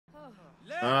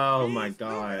Oh my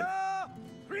god.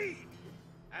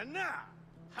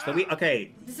 So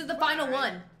okay. This is the final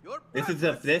one. This is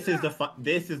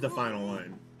the final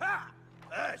one.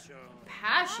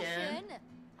 Passion?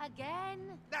 Again?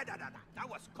 That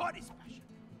was Cody's passion.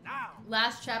 Now.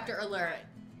 Last chapter alert.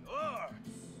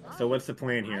 Yours. So what's the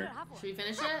plan here? Should we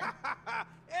finish it?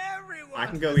 Everyone I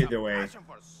can go either way. For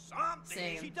something.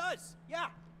 Same. She does. Yeah.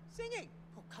 Singing.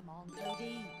 Oh, come on,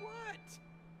 Cody. What?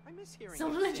 I miss hearing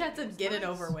Someone in chat said get it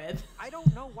over with. I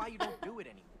don't know why you don't do it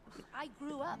anymore. I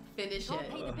grew up. Finish Don't it.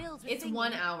 pay the bills with It's singing.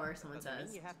 1 hour, someone Doesn't mean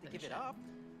says. you have to Finish give it up.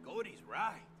 Cody's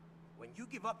right. When you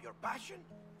give up your passion,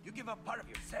 you give up part of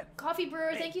yourself. Coffee Brewer,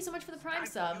 Hey, thank you so much for the Prime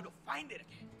It's time for sub. you to find it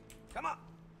again. Come on.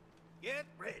 Get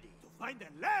ready to find the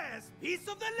last piece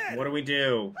of the letter. What do we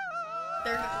do?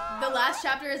 The last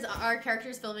chapter is our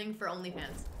characters filming for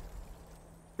OnlyFans.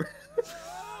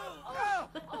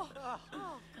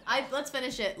 Let's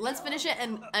finish it. Let's finish it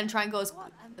and try and go as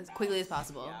quickly as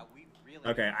possible. Yeah, we really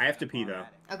Okay, I have to pee though.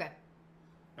 Okay.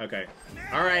 Okay.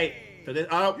 All right. So this.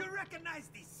 Oh. You recognize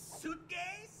this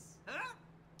suitcase? Huh?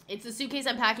 It's the suitcase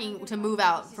I'm packing to move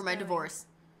out for my divorce.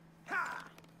 Ha!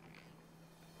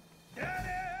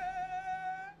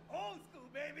 Ta-da! Old school,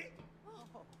 baby.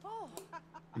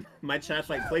 My chat's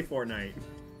like play Fortnite.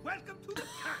 Welcome to the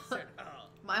concert hall.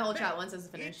 My whole chat wants us to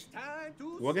finish. It's time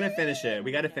to We're gonna sing. finish it.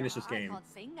 We gotta finish this I game. can't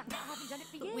sing. I haven't done it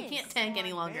for years. We can't tank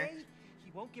any longer. Hey,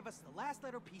 he won't give us the last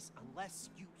letter piece unless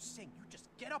you sing. You just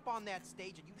get up on that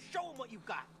stage and you show him what you've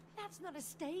got. That's not a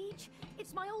stage.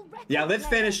 It's my old record. Yeah, let's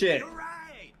player. finish it. You're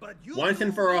right, but you Once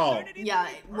and for all. turn it into Yeah,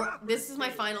 proper this is my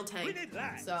stage. final We tank. need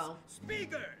lights, So.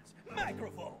 speakers,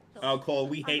 microphones. Oh, Cole,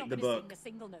 we I'm hate not the gonna book. Sing a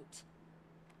single note.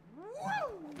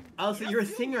 Oh, so you're a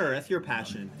singer. That's your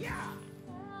passion. Yeah.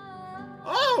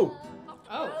 Oh!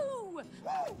 Oh. Woo.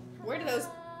 Where do those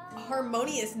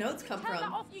harmonious notes come Turn that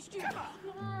from? off, you stupid.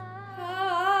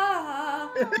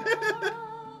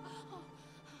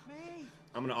 May,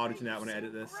 I'm gonna auto-tune that when I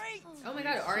edit this. great. Oh my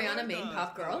god, Ariana main Well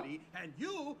pop done, girl. Cody, and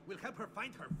you will help her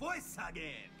find her voice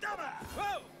again. Double.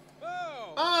 Whoa.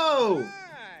 Whoa. Oh!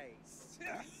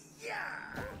 Nice.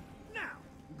 Yeah. Now,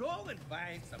 go and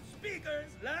find some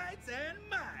speakers, lights, and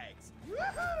mics.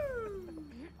 Woohoo!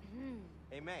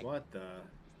 Hey, May. What the?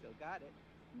 Still got it.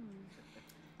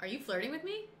 Are you flirting with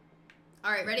me?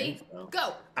 All right, ready? think so.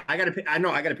 Go. I gotta pee. I know.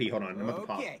 I gotta pee. Hold on. I'm about to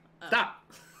pop. Okay. Stop.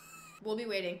 We'll be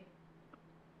waiting.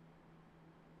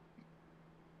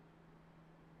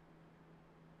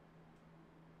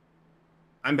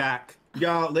 I'm back.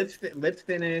 Y'all, let's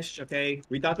finish. Okay.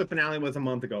 We thought the finale was a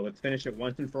month ago. Let's finish it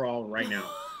once and for all right now.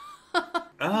 You have a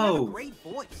Oh. great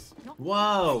voice.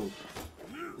 Whoa.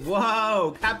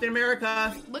 Whoa. Captain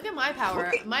America. Look at my power.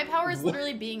 Okay. My power is What?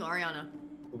 literally being Ariana.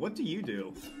 What do you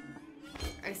do?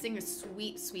 I sing a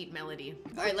sweet, sweet melody.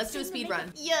 All right, let's do a speed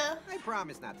run. Yeah. I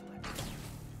promise not to let you.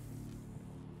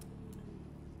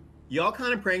 Y'all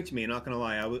kind of pranked me. Not gonna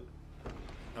lie.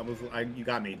 You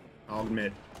got me. I'll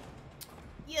admit.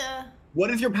 Yeah. What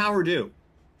does your power do?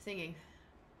 Singing.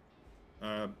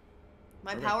 Uh.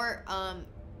 My Okay. power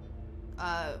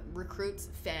recruits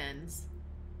fans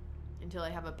until I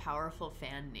have a powerful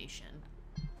fan nation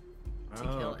to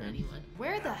Oh, kill okay. anyone.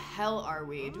 Where the hell are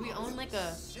we? Do we own like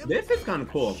a... This is kind of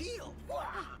cool. Shield.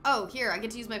 Oh, here, I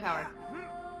get to use my power.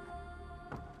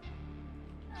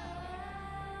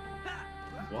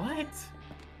 What?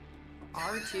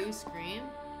 R2 scream?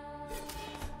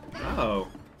 Oh.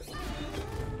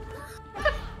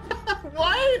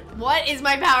 What? What is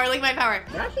my power? Look at my power.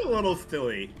 That's a little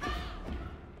silly.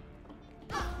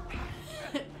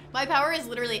 My power is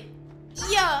literally...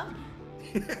 Yeah!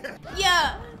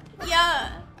 Yeah!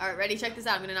 Yeah! Alright, ready? Check this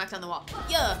out. I'm gonna knock down the wall.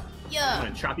 Yeah! I'm Yeah!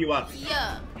 gonna chop you up.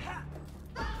 Yeah!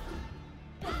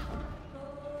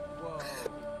 Whoa.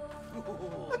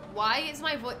 Why is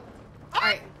my voice...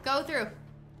 Alright, go through.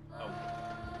 Oh.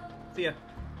 See ya.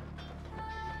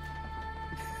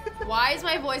 Why is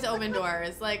my voice open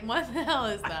doors? Like, what the hell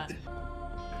is that?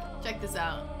 Check this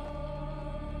out.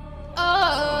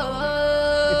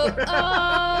 Oh, oh,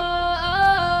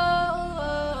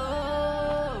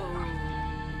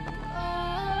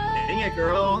 Dang it,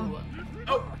 girl.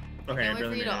 Oh. Okay, Can't wait for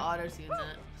really you to made it. auto-tune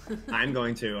that. I'm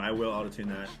going to. I will auto-tune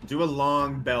that. Do a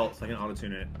long belt so I can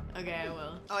auto-tune it. Okay, I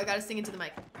will. Oh, I gotta sing into the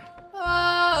mic.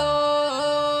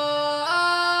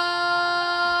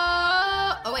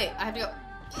 Oh, wait, I have to go.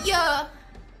 Yeah.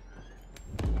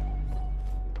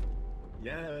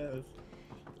 Yes.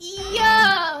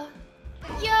 Yeah.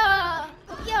 Yeah.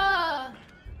 Yeah.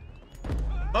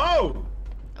 Oh!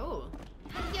 Oh.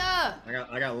 Yeah.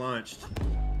 I got launched.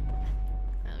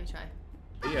 Let me try.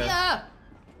 See ya. Yeah.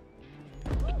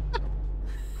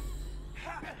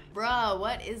 Bruh,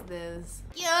 what What is this?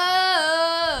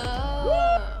 Yeah.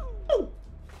 Woo!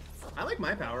 I like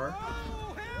my power.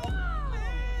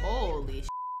 Holy sh!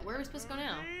 Where are we supposed to go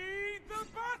now?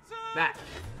 That.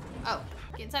 Oh,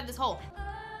 get inside this hole.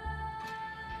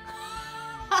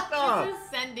 Stop. This is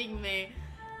sending me.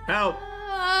 Help.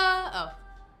 Oh.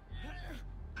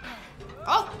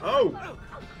 Oh. Oh.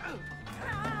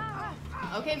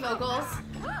 Okay, vocals.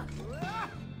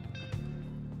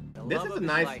 This is a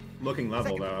nice looking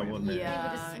level, though. I will admit.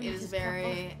 Yeah, it is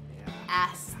very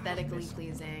aesthetically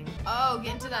pleasing. Oh,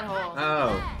 get into that hole.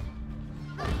 Oh.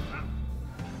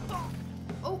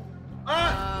 Oh.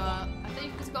 Ah. I thought you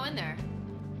could just go in there.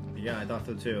 Yeah, I thought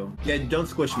so too. Yeah, don't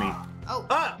squish me. Oh.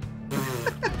 Ah.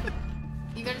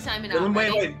 You gotta time it out. Wait,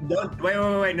 Ready?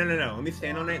 wait. No. Let me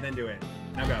stand on it, then do it.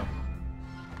 Now go.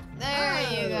 There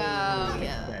you go.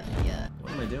 Okay. Yeah.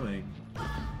 What am I doing?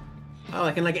 Oh,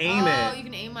 I can like aim Oh, it. you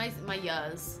can aim my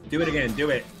yas. Do it again. Do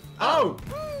it. Oh.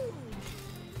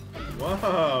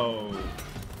 Whoa.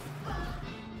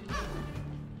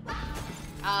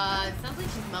 It sounds like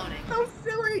she's moaning. So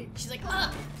silly. She's like,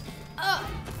 All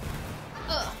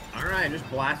right, just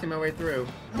blasting my way through.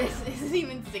 This isn't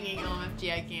even singing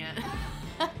OMFG, I can't.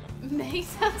 May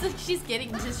sounds like she's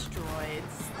getting destroyed.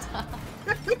 Stop.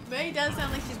 May does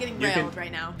sound like she's getting railed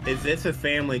right now. Is this a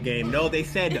family game? No, they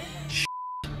said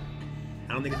I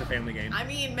don't think it's a family game. I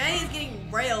mean, May is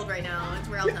getting railed right now. It's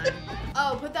rail time.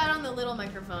 Oh, put that on the little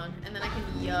microphone, and then I can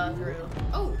through.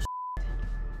 Oh,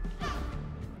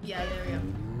 yeah, there we go.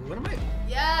 What am I?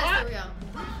 Yes, Ah! there we go.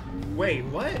 Wait,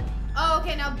 what? Oh,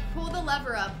 okay, now pull the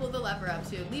lever up. Pull the lever up,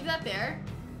 too. Leave that there,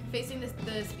 facing the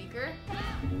speaker.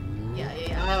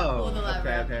 Yeah. Oh, Pull the lever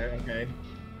up. okay.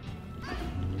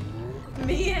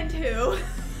 Me and who?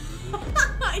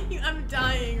 I'm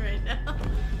dying right now.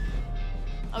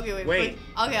 Okay, wait.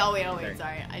 Okay, I'll wait. Okay.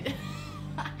 Sorry.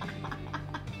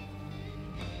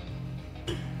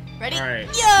 Ready? All right.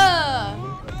 Yeah!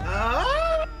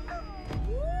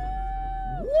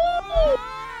 Woo!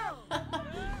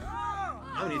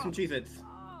 I need some Cheez-Its.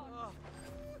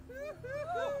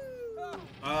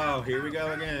 Oh, here we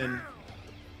go again.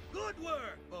 Good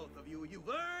work, both of you. You've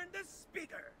earned the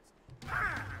speakers.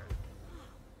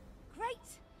 Great!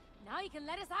 Now you can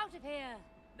let us out of here.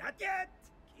 Not yet.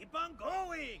 Keep on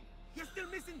going. You're still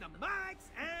missing the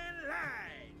mics and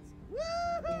lights.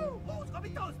 Woohoo! Who's gonna be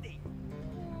toasty?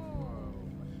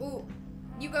 Ooh,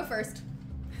 you go first.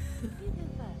 You go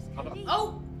first, Cody.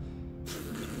 Oh!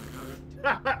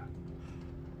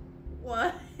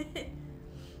 What?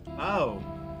 Oh,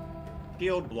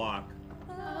 shield block.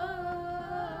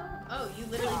 Oh, you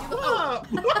literally do go. Oh.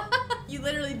 You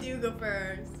literally do go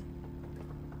first.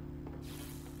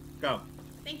 Go.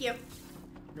 Thank you.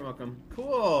 You're welcome.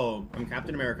 Cool. I'm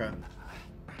Captain America.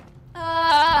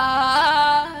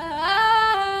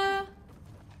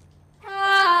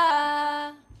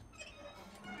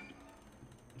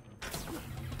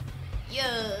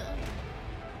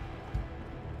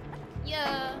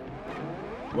 Yeah.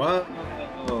 Whoa. Wow.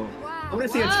 I want to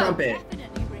see a Whoa. trumpet.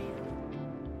 Definitely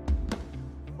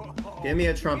real. Give me a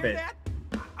Hear trumpet. that?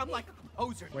 I'm like a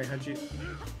composer. Wait, how'd you?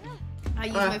 I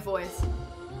use my voice.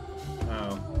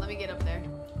 Oh. Let me get up there.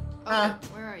 Oh, Ah.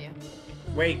 where are you?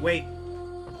 Wait.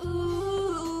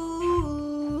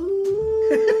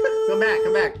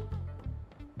 Come back.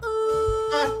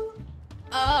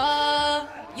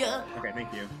 Yeah. Okay,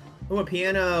 thank you. Oh, a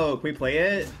piano. Can we play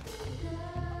it?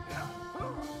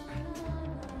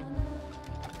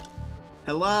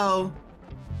 Hello?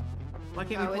 Why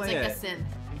can't Oh, we it's play like it? a synth.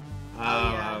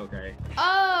 Oh, yeah. okay.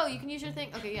 Oh, you can use your thing.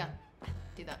 Okay, yeah.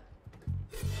 Do that.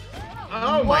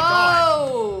 Oh my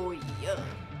god! Whoa! Yeah.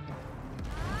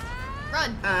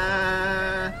 Run!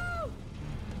 Oh,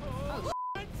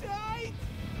 Tight.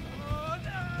 Oh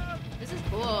no. this is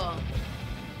cool.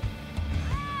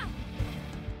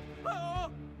 Oh.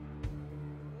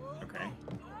 Okay.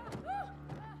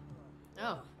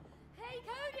 Oh. Hey,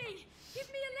 Cody! Give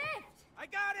me a lift! I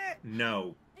got it.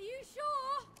 No. Are you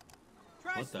sure?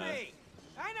 Trust the- me.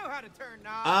 I know how to turn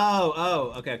knobs.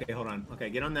 Oh, okay, hold on. Okay,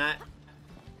 get on that.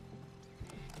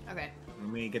 Okay. Let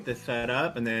me get this set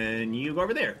up, and then you go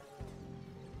over there.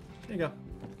 There you go.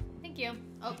 Thank you.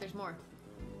 Oh, there's more.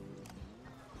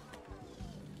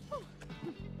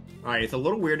 Alright, it's a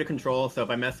little weird to control, so if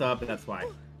I mess up, that's why.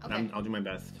 And Okay. I'll do my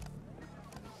best.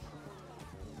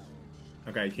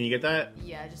 Okay, can you get that?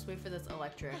 Yeah, just wait for this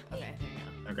electric. Okay,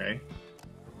 there you Okay.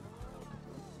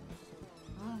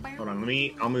 go. Hold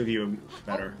on, I'll move you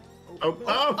better. Oh,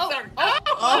 Sorry.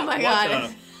 oh my What god.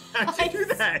 the- How'd you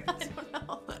do that? I don't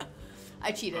know.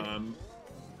 I cheated.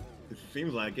 It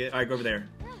seems like it. Alright, go over there.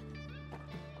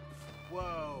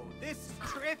 Whoa, This is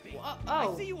trippy. Oh.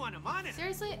 I see you on a monitor.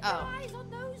 Seriously? Oh. Eyes on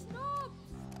those knobs.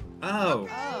 Oh,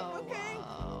 Oh. Okay.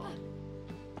 Whoa.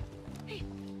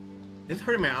 this is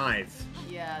hurting my eyes.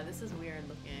 Yeah, this is weird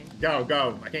looking. Go,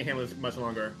 go. I can't handle this much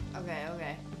longer. Okay,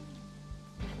 okay.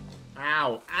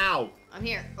 Ow, ow, I'm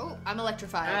here. Oh, I'm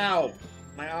electrified. ow.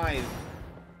 My eyes.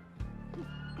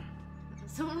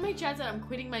 Someone in my chat said I'm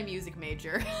quitting my music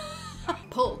major.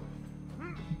 Pull.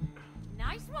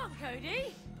 Nice one,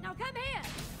 Cody. Now come here.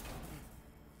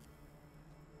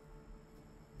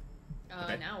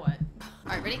 Okay. Now what?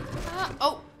 Alright, ready?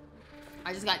 Oh!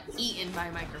 I just got eaten by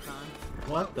a microphone.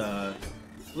 What the?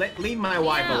 Leave my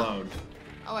wife Yeah. alone.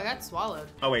 Oh, I got swallowed.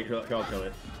 Oh wait, I'll kill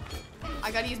it.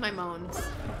 I gotta use my moans.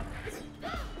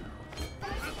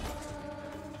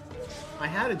 I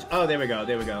had a. Oh, there we go.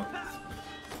 There we go.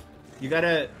 You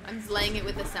gotta. I'm just laying it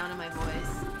with the sound of my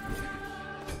voice.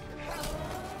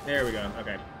 There we go.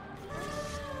 Okay.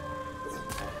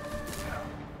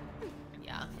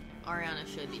 Yeah, Ariana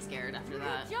should be scared after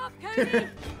that. Good job, Cody.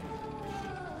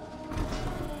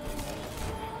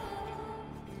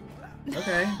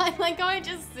 Okay. I like how I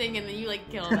just sing and then you like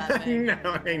kill that thing. No,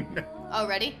 I know. Oh,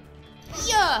 ready?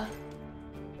 Yeah!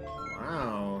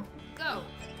 Wow. Go!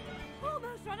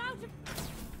 Almost run out of.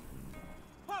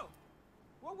 Whoa!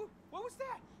 What was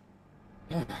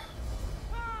that?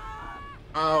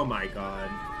 Oh my god.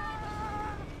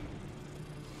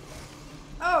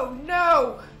 Oh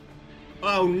no!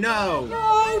 Oh no.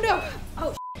 Oh no!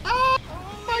 Oh, Oh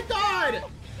my god.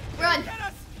 run! Get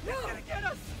us! It's gonna get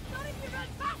us! Not if you run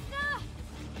faster.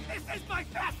 This is my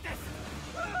fastest!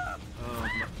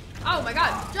 Oh my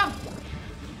god, jump!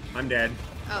 I'm dead.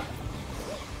 Oh.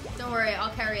 Don't worry,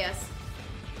 I'll carry us.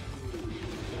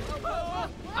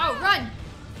 Oh, run!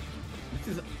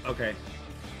 This is okay.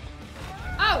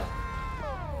 Oh!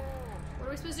 What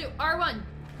are we supposed to do? R1.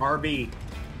 RB.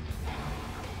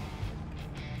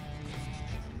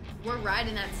 We're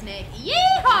riding that snake.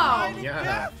 Yeehaw!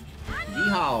 Yeah.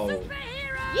 Yeehaw.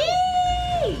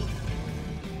 Yee!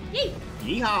 Yee!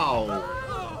 Yeehaw.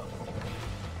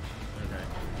 Okay.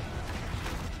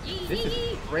 Yee! This is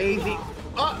Yee! crazy.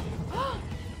 Oh!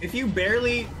 If you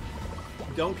barely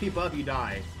don't keep up, you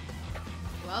die.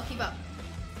 Well, keep up.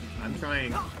 I'm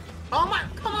trying. Oh my!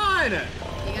 Come on! You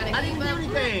gotta I keep didn't do up.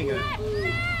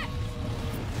 anything.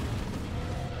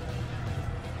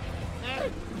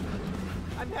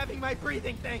 I'm having my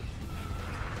breathing thing.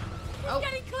 Oh,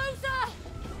 Getting closer.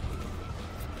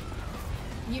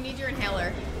 you need your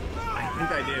inhaler. I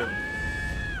think I do.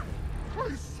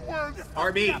 I swear this RB.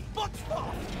 must be a book's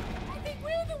fault. I think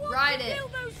we're the ones Ride who it. kill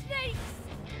those snakes.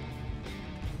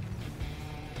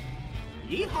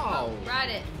 Yeehaw! Ride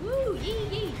it. Woo! Yee!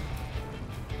 Yee!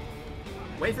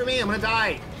 Wait for me, I'm gonna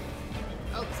die.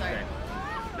 Oh, sorry. Okay.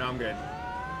 No, I'm good.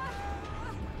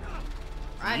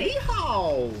 Ride it.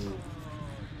 Yeehaw!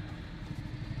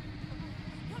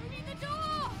 Cody, the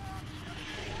door.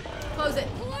 Close it.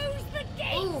 Close the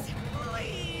gate. Ooh.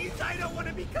 Please, I don't want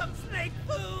to become snake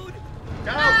food. Go,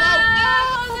 go!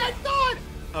 Ah, Oh my god!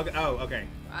 Okay. Oh, okay.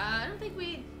 I don't think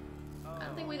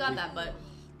we got that, but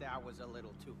That was a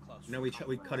little too close. No, we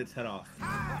cut its head off.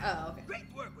 oh, okay. Great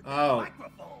work with Oh. the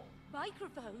microphone.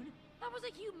 Microphone? That was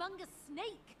a humongous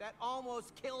snake. That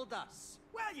almost killed us.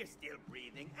 Well, you're still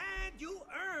breathing, and you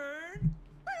earned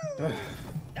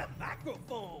the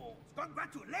microphones.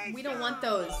 Congratulations. We don't want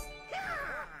those. Yeah.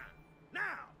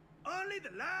 Now, only the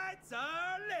lights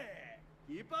are lit.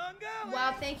 Keep on going.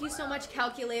 Wow, thank you so much,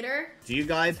 calculator. Do you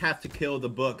guys have to kill the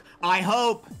book? I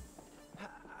hope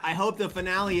the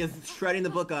finale is shredding the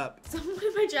book up. Someone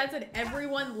in my chat said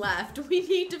everyone left. We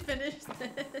need to finish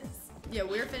this. Yeah,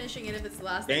 we're finishing it if it's the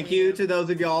last thing Thank we you do. to those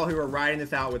of y'all who are riding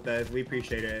this out with us. We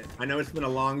appreciate it. I know it's been a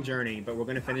long journey, but we're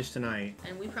gonna finish tonight.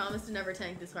 And we promise to never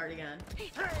tank this card again. Okay.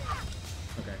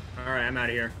 All right, I'm out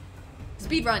of here.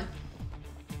 Speed run.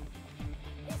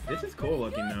 This is cool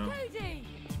looking Good, though. Cody.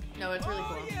 No, it's really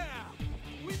Oh, cool. yeah.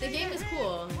 We The made game is it,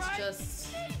 cool. It's right?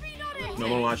 just Maybe not it, No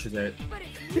one watches it. but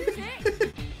it's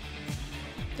music.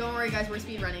 don't worry, guys. We're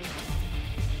speed running.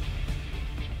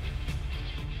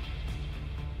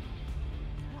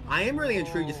 I am really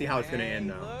intrigued to see how it's gonna end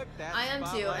though. Look, that I am too,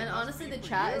 spotlight and must honestly, be the for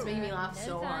chat you. is making me laugh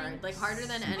so No hard, thanks. like harder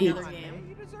than any other Come on, game. man,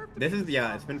 you deserve to This is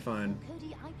yeah, it's been fun.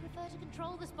 Cody, I prefer to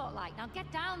control the spotlight. Now get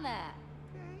down there.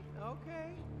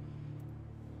 Okay.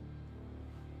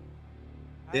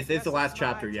 This is the last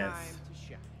chapter, yes.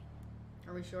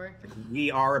 Are we sure? We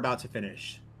are about to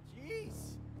finish. Jeez.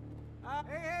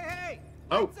 Hey!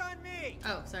 Oh. It's on me.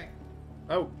 Oh, sorry.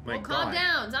 Oh my Well, god. calm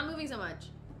down. Stop moving so much.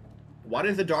 Why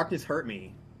does the darkness hurt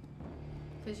me?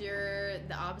 Because you're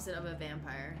the opposite of a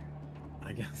vampire.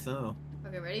 I guess so.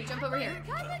 Okay, ready? Jump over here.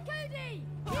 Cover, Cody!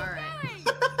 Keep All right.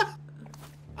 going!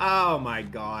 Oh my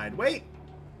god. Wait.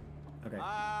 Okay.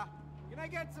 Can I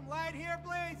get some light here,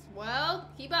 please? Well,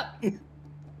 keep up.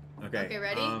 Okay. Okay,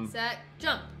 ready, set,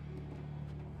 jump.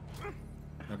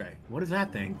 Okay. What is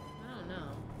that thing? I don't know.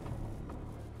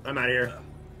 I'm out of here.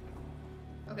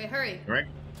 Okay, hurry. All right.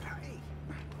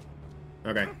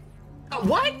 Okay.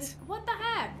 What? What the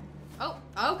heck? Oh,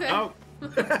 okay. Oh.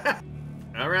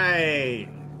 All right.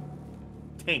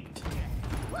 Tanked.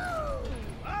 Woo! All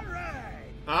right.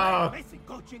 Oh. Basic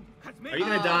coaching has made Are you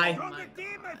gonna a die? stronger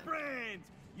team, my friends.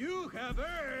 You have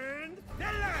earned the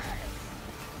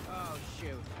life. Oh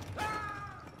shoot.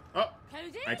 Oh.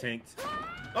 Cody? I tanked.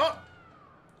 Oh.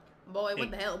 Boy,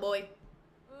 what the hell, boy?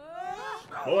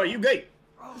 Boy, you gay.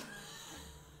 Oh,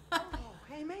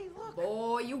 hey, May, look.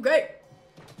 Boy, you gay.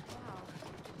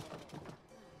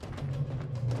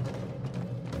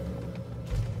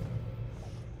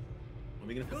 Are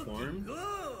we gonna perform? Good.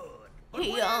 But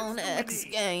He what else on do we X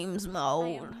need? Games I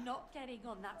mode. am not getting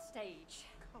on that stage.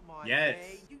 Come on, Yes.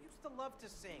 May. You used to love to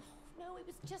sing. No, it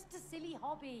was just a silly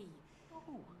hobby.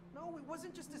 No, it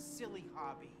wasn't just a silly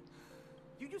hobby.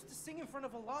 You used to sing in front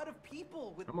of a lot of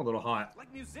people with I'm a little hot.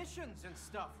 like musicians and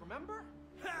stuff, remember?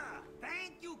 Ha!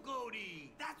 Thank you,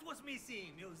 Cody. That's what's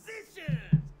missing,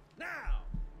 musicians. Now,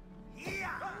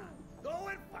 yeah, go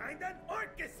and find an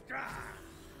orchestra.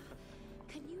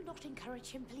 Can you not encourage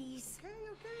him, please?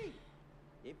 Okay.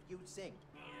 If you sing.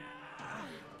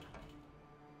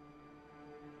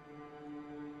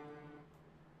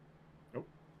 Nope.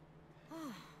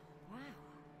 Wow.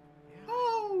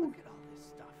 Oh. Look at all this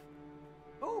stuff.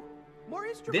 Oh, more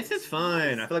instruments. This is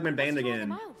fun. I feel like I'm in band Let's try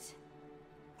them again. out.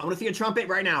 I want to see a trumpet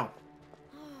right now.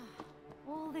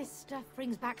 All this stuff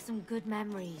brings back some good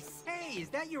memories. Hey, is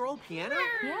that your old piano?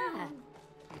 Yeah.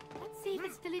 Let's see if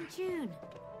it's still in tune.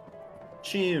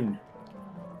 Tune.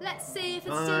 Let's see if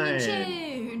it's still in Fine.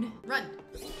 tune. Run.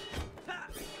 Ha!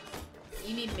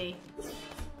 You need me.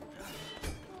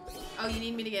 Oh, you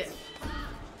need me to get.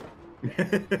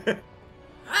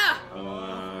 Ah!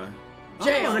 Oh,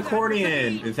 an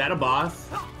accordion. Is that a boss?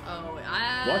 Oh,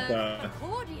 What the?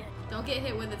 Accordion. Don't get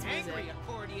hit with its music. Angry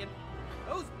accordion.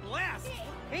 Those blasts.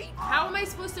 Hate. How am I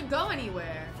supposed to go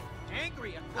anywhere?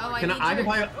 Angry accordion. Oh, I Can need I can your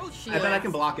probably, I bet I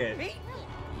can block it. Hate.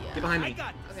 Yeah. Get behind I me.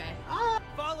 got this. Okay.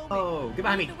 Follow me. Oh, get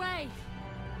behind me. Lead the way.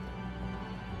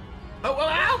 Oh, oh,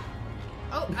 ow!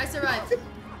 Oh, I survived.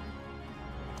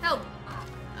 Help.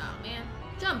 Oh, man.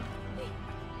 Jump.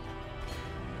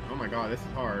 Oh my god, this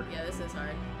is hard. Yeah, this is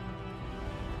hard.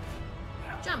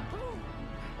 Jump.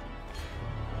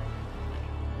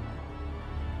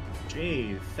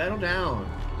 Jeez, settle down.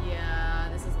 Yeah,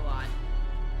 this is a lot.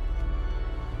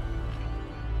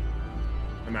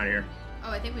 I'm out of here.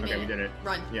 Oh, I think we Okay, made we did it.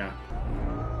 Run. Yeah.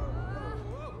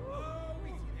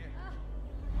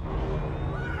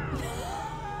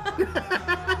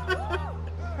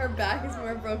 Her back is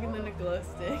more broken than a glow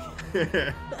stick.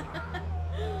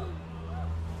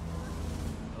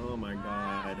 Oh my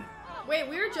god. Wait,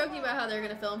 we were joking about how they're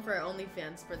gonna film for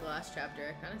OnlyFans for the last chapter.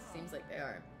 It kind of seems like they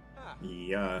are.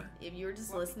 Yeah. If you were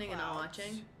just listening and not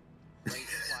watching, Great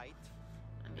flight.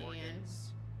 I mean,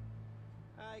 Organs.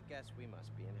 I guess we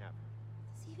must be in heaven.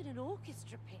 There's even an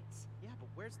orchestra pit. Yeah, but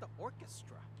where's the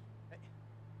orchestra? Hey,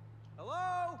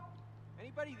 hello?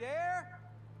 Anybody there?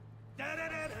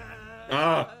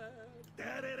 Ah.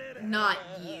 not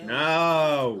you.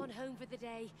 No. Gone home for the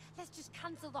day. Let's just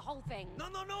cancel the whole thing. No,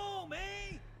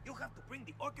 May. You have to bring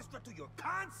the orchestra to your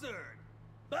concert.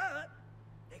 But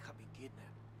they have been kidnapped.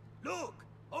 Look,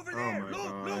 over Oh there. my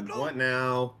Look, god. look. What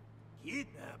now?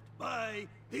 Kidnapped by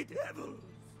the devils.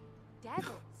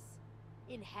 Devils?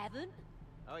 In heaven?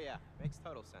 Oh yeah, makes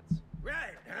total sense.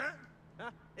 Right, huh?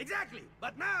 Huh? Exactly.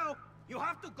 But now you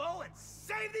have to go and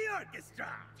save the orchestra.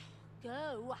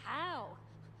 Go? How?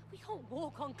 We can't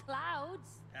walk on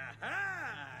clouds.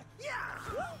 Aha! Yeah!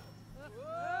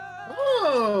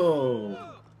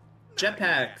 Oh.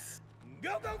 Jetpacks.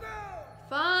 Go, go, go!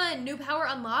 Fun. New power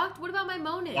unlocked. What about my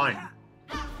moaning? Fine.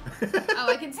 Oh,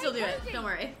 I can still do it. Don't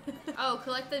worry. Oh,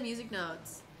 collect the music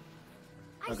notes.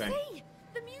 I Okay. see!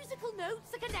 The musical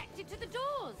notes are connected to the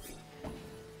doors.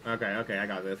 Okay, I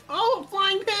got this. Oh,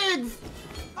 flying pigs!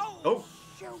 Oh.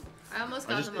 Shoot! I almost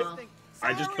I got just them all.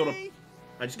 I just killed a Sorry.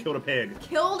 I just killed a pig.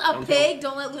 Killed a Don't pig?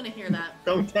 Don't let Luna hear that.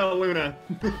 Don't tell Luna.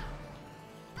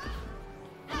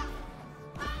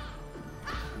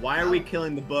 Why are we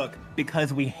killing the book?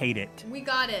 Because we hate it. We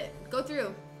got it. Go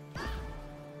through.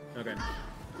 Okay.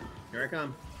 Here I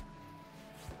come.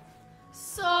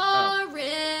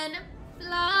 Soaring,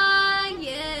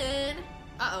 flying.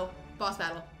 Uh-oh. Boss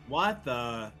battle. What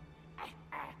the?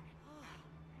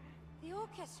 The orchestra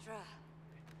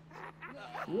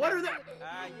What are they?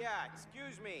 Yeah,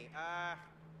 excuse me.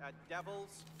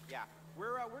 Devils. Yeah,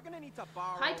 we're gonna need to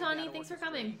borrow. Hi, Tawny. that Thanks for orchestra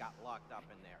coming. you got locked up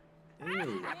in there.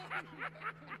 Ew.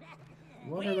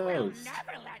 What are those?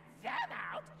 Never let them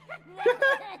out.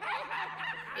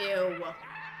 Ew. What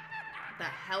the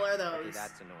hell are Okay, those?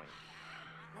 that's annoying.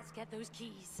 Let's get those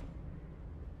keys.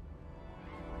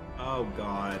 Oh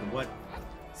God, what?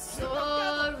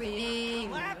 Sorry.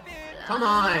 Come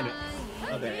on.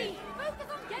 Okay. Focus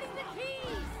on getting the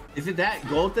keys. Is it that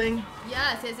gold thing?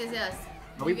 Yes.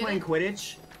 Are we You get playing it?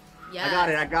 Quidditch? Yes.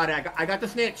 I got it. I got the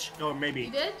snitch. Oh, maybe.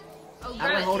 You did? Oh, How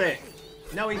do I grab hold it?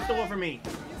 No, he stole it from me.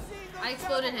 I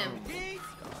exploded him.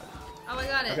 Oh, I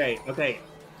got it. Okay.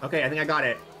 I think I got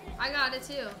it. I got it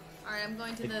too. Alright, I'm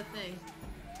going to the thing.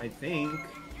 I think.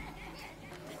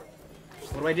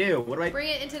 What do I do? What do I? Bring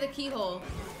it into the keyhole.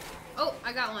 Oh,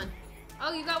 I got one.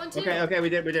 Oh, you got one too? Okay, we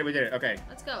did it. Okay.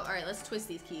 Let's go. Alright, let's twist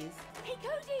these keys. Hey,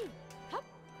 Cody. Come.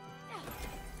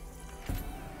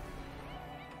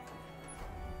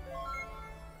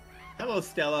 Hello,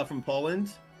 Stella from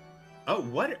Poland. Oh,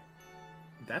 what?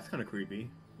 That's kind of creepy.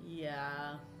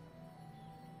 Yeah.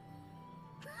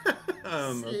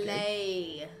 Okay.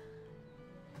 Slay.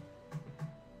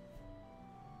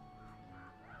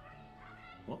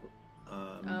 Well,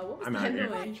 What was I'm that out of here.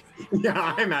 noise?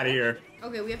 Yeah, I'm out of here.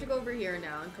 Okay, we have to go over here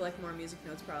now and collect more music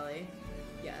notes probably.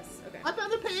 Yes, okay. I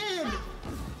found the pig.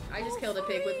 I just killed a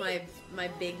pig with my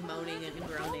big moaning and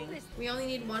groaning. We only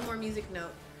need one more music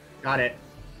note. Got it.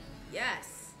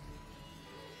 Yes.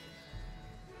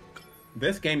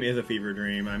 This game is a fever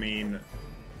dream. I mean,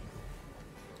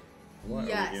 what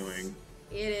Yes. are we doing?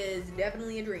 It is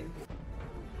definitely a dream.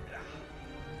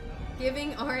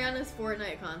 Giving Ariana's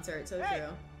Fortnite concert, so Hey, true.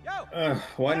 yo!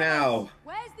 What now?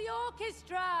 Where's the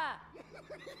orchestra?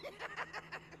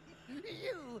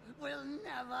 You will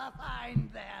never find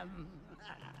them.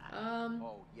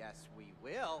 Oh, yes, we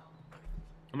will.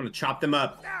 I'm gonna chop them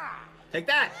up. Take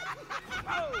that.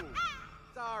 Oh!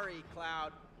 Sorry,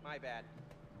 Cloud. My bad.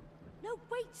 No,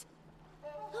 wait.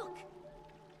 Look.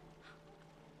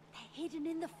 They're hidden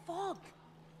in the fog.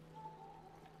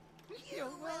 You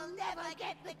will never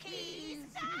get the keys.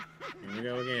 Here we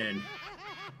go again.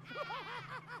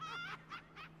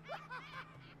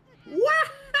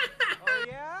 What? Oh,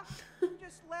 yeah?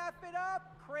 Just laugh it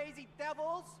up, crazy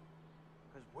devils.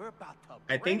 Because we're about to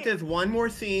I bring think it. there's one more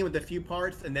scene with a few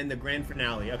parts and then the grand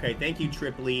finale. Okay, thank you,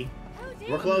 Triply.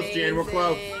 Cody. We're close, Jen. We're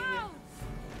close.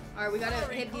 Alright, we gotta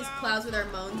hit these clouds with our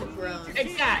moans and groans.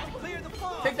 Take that. Clear the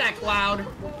fog. Take that, Cloud.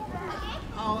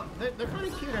 Oh, they're kind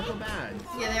of cute. I feel bad.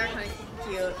 Yeah, they are kind of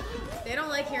cute. They don't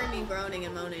like hearing me groaning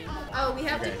and moaning. Oh, we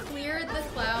have Okay. to clear the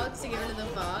clouds to get rid of the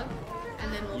fog,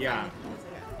 and then we'll Yeah. find the keys.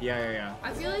 Okay. Yeah.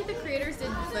 I feel like the creators did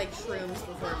like shrooms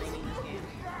before making this game.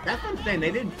 That's what I'm saying.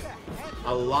 They did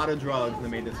a lot of drugs when they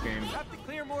made this game. We have to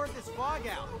clear more of this fog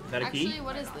out. Is that a key? Actually,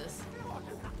 what is this?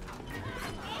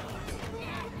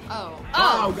 Oh.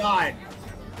 Oh God!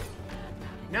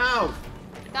 No!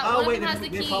 That Oh one wait, of them has the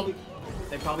they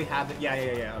key. probably have it. Yeah.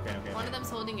 Okay. One of them's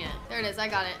holding it. There it is. I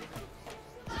got it.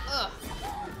 Ugh.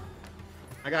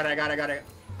 I got it. I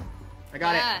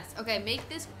got Yes. Okay, make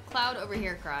this cloud over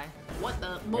here cry. What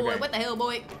the boy? Okay. What the hell,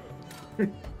 boy? it.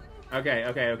 Okay.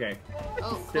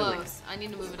 Oh, Silly. close. I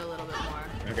need to move it a little bit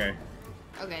more. Okay.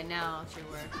 Okay, now it should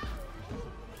work.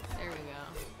 There we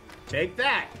go. Take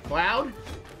that, Cloud.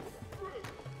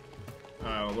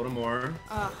 Oh, a little more.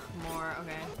 Ugh, more.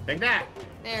 Okay. Take that.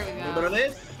 There we A little bit of go.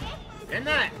 this. And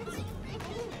that.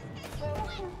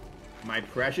 My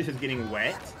precious is getting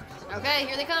wet. Okay,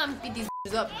 here they come. Beat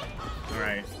these up. All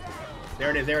right.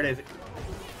 There it is.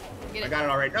 Get I it. got it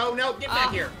already. Oh no! Get back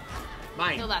Ah. here.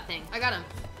 Mine. Kill that thing. I got him.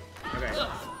 Okay.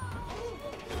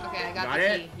 Okay, I got Got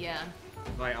the it? key. Yeah.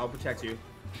 All right. I'll protect you.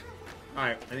 All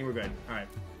right. I think we're good. All right.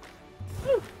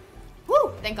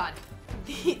 Woo! Thank God.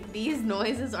 These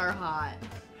noises are hot.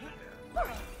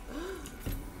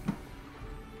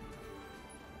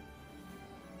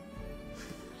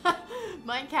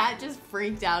 My cat just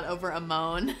freaked out over a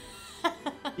moan.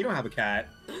 You don't have a cat.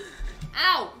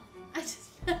 Ow! I just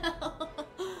fell.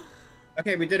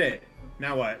 Okay, we did it.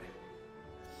 Now what? Are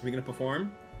we gonna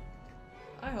perform?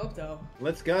 I hope so.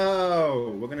 Let's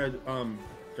go. We're gonna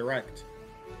direct.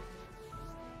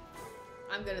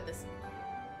 I'm good at this.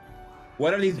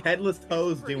 What are these headless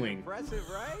toes Pretty doing? impressive,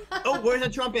 right? Oh, where's the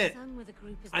trumpet? Sung with a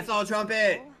group as I they saw a did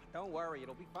trumpet. before. Don't worry,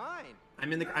 it'll be fine.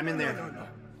 I'm in there. No.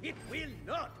 It will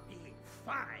not be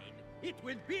fine. It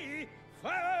will be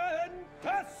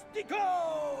fantastico!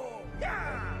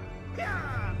 Yeah!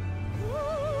 Yeah!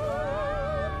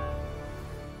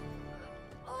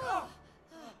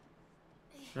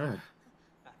 Ah.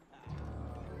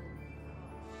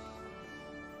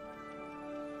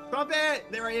 Stop it!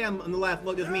 There I am on the left.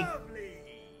 Look, it's me. Lovely.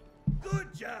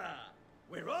 Good job.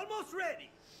 We're almost ready.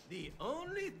 The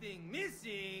only thing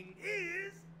missing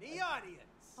is The audience.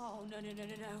 Oh, no.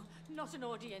 Not an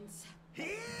audience.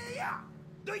 here.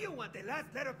 Do you want the last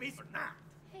therapist or not?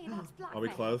 Hey, that's blackmail. Are we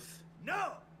close?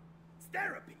 No. It's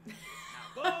therapy. Now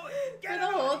go and For get the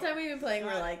it whole on. time we've been playing,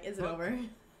 we're like, is it over?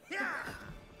 Yeah.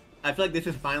 I feel like this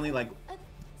is finally like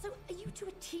So, are you two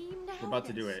a team now? we're about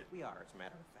to do it. We are, as a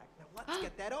matter of fact. Now let's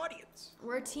get that audience.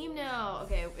 We're a team now.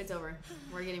 Okay, it's over.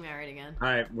 We're getting married again. All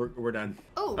right, we're done.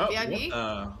 Oh, VIP? what?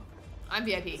 I'm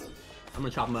VIP. I'm gonna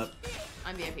chop them up.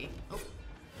 I'm VIP.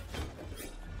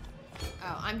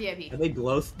 Oh, I'm VIP. Are they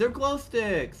glow? They're glow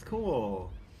sticks. Cool.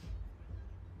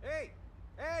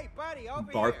 Hey, buddy,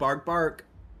 over Bark, here. bark, bark.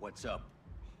 What's up?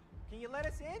 Can you let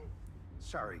us in?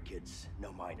 Sorry, kids.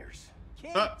 No minors.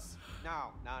 Kids?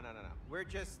 No. We're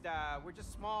just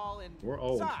small in We're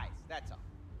old. size. That's all.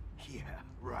 Yeah,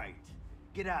 right.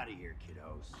 Get out of here,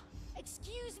 kiddos.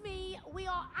 Excuse me, we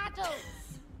are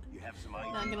adults. You have some Not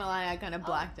ID? gonna lie, I kind of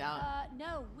blacked out.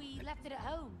 No, we left it at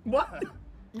home. What?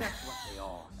 That's what they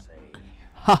all say.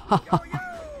 Yo.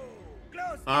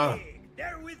 Glow stick.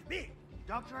 They're with me.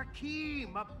 Dr.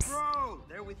 Hakeem, my pro.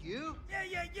 They're with you? Yeah.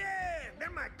 They're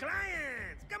my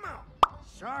clients. Come on.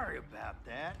 Sorry about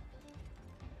that.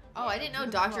 Oh, I didn't know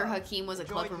Dr. Hakeem was a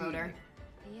club promoter.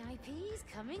 VIPs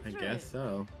coming I through. guess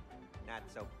so. Not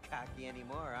so cocky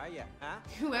anymore, are you? Huh?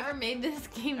 Whoever made this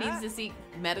game needs to seek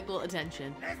medical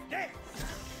attention. Let's dance.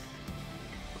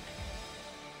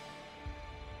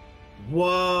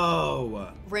 Whoa!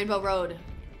 Rainbow Road.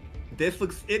 This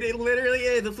looks. It literally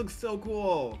is. This looks so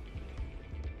cool.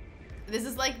 This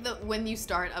is like the when you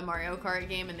start a Mario Kart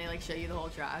game and they like show you the whole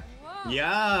track. Whoa.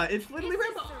 Yeah, it's literally This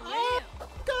Rainbow. is Oh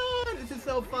God, this is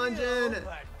so fun, Jen.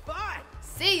 But fun.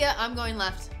 See ya. I'm going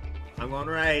left. I'm going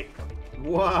right.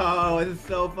 Whoa, this is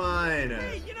so fun.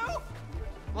 Hey, you know,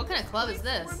 What kind of club is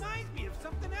this? reminds me of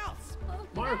something else.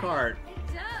 Mario Kart. It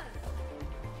does.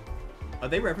 Are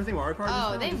they referencing Mario Kart?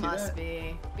 Oh, they must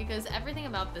be because everything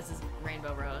about this is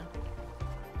Rainbow Road.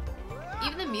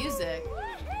 Even the music.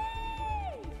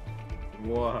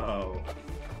 Whoa.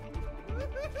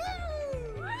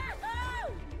 Woohoo!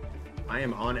 I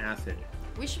am on acid.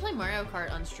 We should play Mario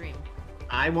Kart on stream.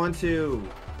 I want to.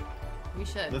 We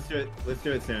should. Let's do it. Let's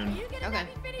do it soon. You gonna Okay. let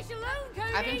me finish alone,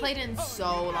 Cody? I haven't played it in so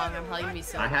long. I'm probably gonna be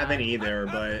so. I haven't bad. either,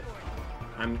 but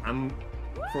I'm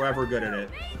forever good at it.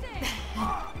 Amazing.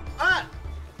 Ah!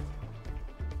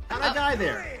 How'd I die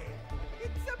there? Hey,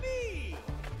 it's a me.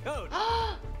 Cody.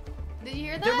 Did you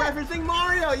hear They're that? referencing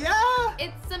Mario, yeah!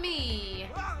 It's a me.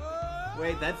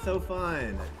 Wait, that's so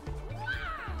fun.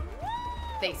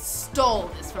 They stole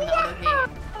this from the other game.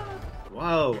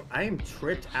 Whoa, I am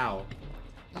tripped out.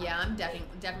 Yeah, I'm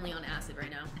definitely on acid right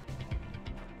now.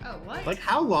 Oh, what? Like,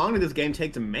 how long did this game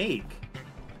take to make?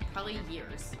 Probably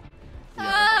years.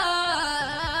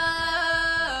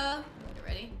 Yeah. You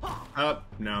ready? Oh,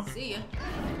 no. See ya.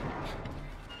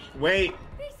 Wait.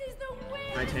 This is the I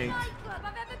weirdest tanked. nightclub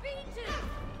I've ever been to.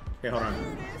 Okay, hold on.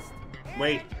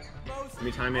 Wait. Most Let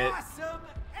me time it. awesome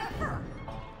ever.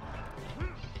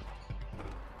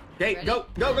 Okay, Ready? go.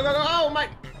 Oh, my.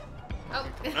 Oh.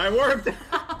 I worked.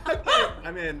 Okay,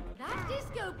 I'm in. That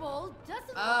disco ball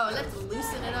doesn't. Oh, look let's so loosen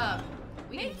square. it up.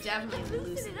 We Maybe can we definitely can loosen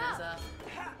loosen it this up. up.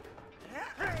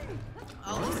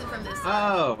 I'll loosen from this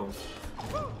side. Oh.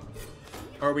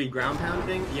 Are we ground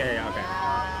pounding? Yeah, okay.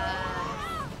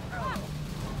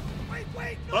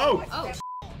 Wait. No, Oh! Oh,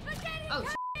 Forget it, Oh,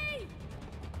 Cody!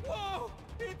 Whoa,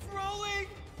 it's rolling.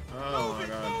 Oh my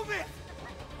god. Move it.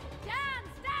 Dance,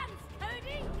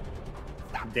 Cody!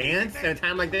 Dance at a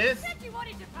time like this? Said you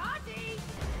wanted to party!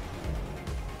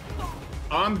 Oh,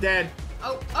 I'm dead.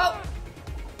 oh.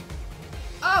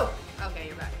 Okay,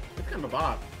 you're back. It's kind of a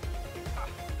bop.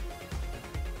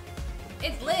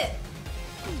 It's lit.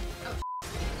 Oh,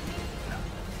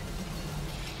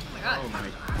 oh my god. Oh my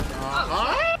Oh,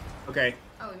 god. Okay.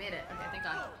 Oh, we made it. Okay, thank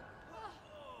God.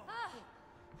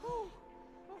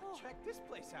 Check this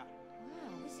place out.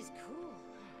 Wow, this is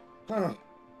cool.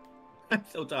 I'm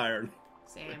so tired.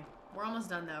 Same. We're almost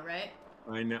done though, right?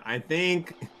 I know. I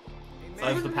think Hey,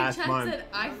 that was man, the The past chat month. said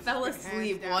I fell hands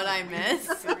asleep. down What I the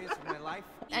missed? experience of my life.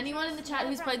 Anyone in the chat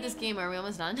who's played this game? Are we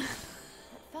almost done?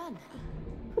 Fun.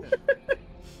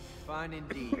 Fun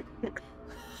indeed.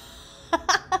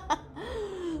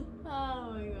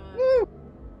 Oh my god.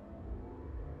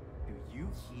 Do you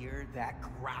hear that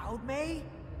crowd, May?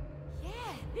 Yeah,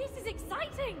 this is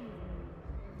exciting!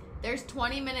 There's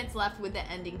 20 minutes left with the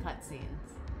ending cutscenes.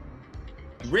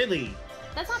 Really?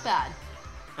 That's not bad.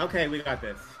 Okay, we got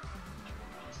this.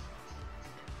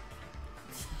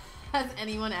 Has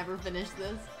anyone ever finished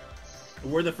this?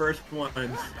 We're the first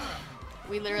ones.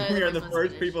 We literally We are the ones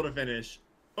first to finish. people to finish.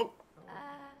 Oh.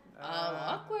 Oh,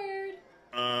 awkward.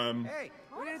 Hey,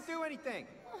 we didn't do anything.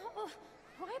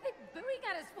 Why are they booing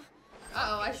at us?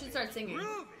 Uh-oh, I should start singing.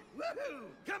 Groove it! Woohoo!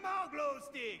 Come on, glow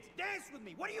sticks! Dance with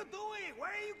me! What are you doing? Where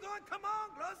are you going? Come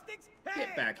on, glow sticks! Hey,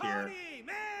 Get back here. Cody,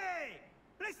 May!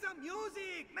 Play some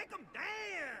music! Make them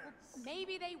dance!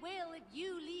 Maybe they will if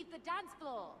you leave the dance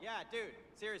floor. Yeah, dude.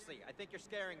 Seriously, I think you're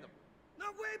scaring them. No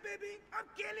way, baby! I'm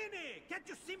killing it! Can't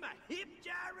you see my hip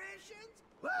gyrations?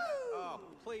 Woo! Oh,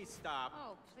 please stop.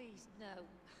 Oh, please, no.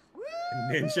 Woo!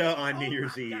 Ninja on New Oh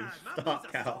Year's my Eve. God, my Stop,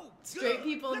 moves are Cal. so Straight good.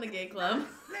 people in the Look gay at club. this.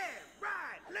 Left,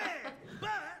 right, left. But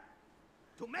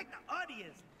to make the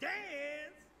audience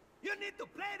dance, you need to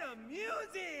play the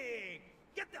music.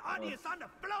 Get the audience on the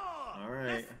floor. All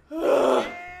right.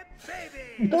 Yeah,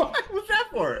 baby. What was that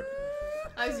for?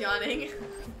 I was yawning.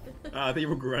 I think you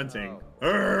were grunting.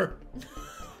 Urgh.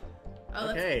 Oh,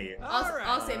 let's, Okay.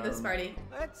 I'll save this party.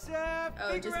 Let's Oh,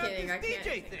 figure just out kidding, this I can't.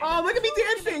 DJ thing. Oh, look at me Make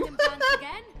dancing. them dance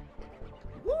again?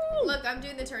 Woo. Look, I'm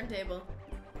doing the turntable.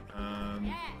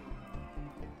 Yeah.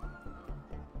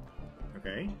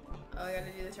 Okay. Oh, I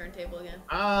gotta do the turntable again.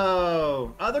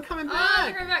 Oh, they're coming Oh, back.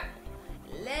 they're coming back.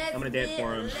 Let's I'm gonna dance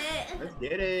for him. Let's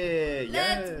get it.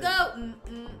 Let's Yes. go.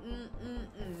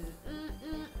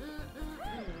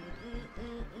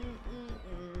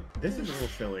 This is a little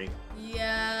silly.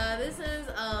 Yeah, this is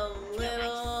a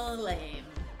little lame.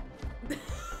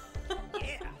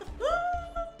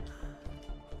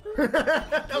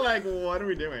 Like, what are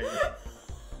we doing?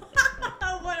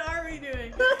 What are we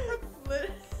doing?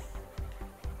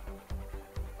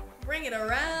 Bring it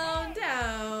around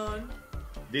town.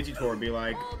 Digitor be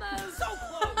like, Almost. So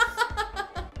close.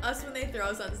 Us when they throw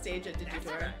us on stage at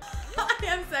Digitor. I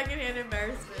have secondhand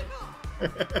embarrassment.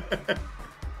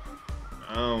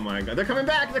 oh my god, they're coming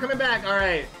back. They're coming back. All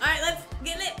right. All right, let's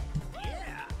get lit.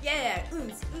 Yeah. Yeah.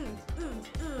 Uns.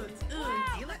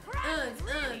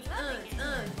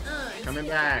 Coming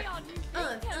back.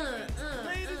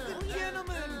 Ladies and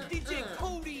gentlemen, DJ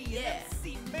Cody and Yeah.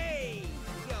 MC May.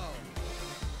 Yo.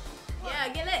 Yeah,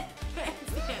 get lit.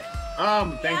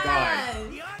 Thank God. Yes.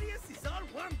 The audience is all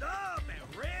warmed up and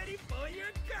ready for your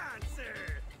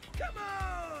concert. Come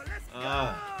on, let's go.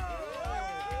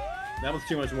 That was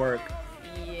too much work.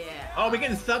 Yeah. Oh, we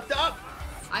getting sucked up?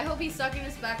 I hope he's sucking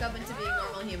us back up into being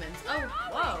normal humans. Oh,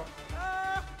 whoa.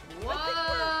 I think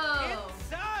we're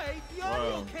inside the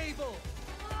audio Whoa. cable.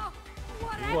 Oh,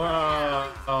 whatever.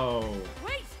 Whoa.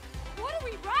 Wait, what are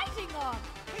we riding on?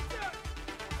 It's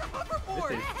a hoverboard.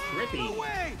 This is trippy. No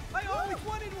way! I always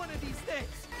wanted one of these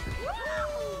things.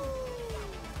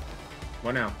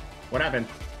 What now? What happened?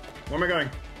 Where am I going?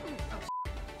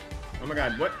 Oh my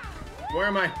god, what? Where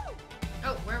am I?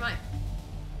 Oh, where am I?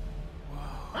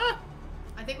 Ah!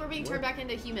 I think we're being turned back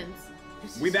into humans.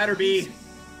 We better be.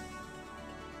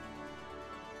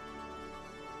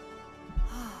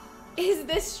 Is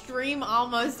this stream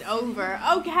almost over?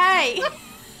 Okay.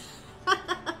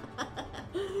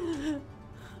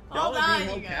 Y'all Hold are being on,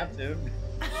 held you guys. captive.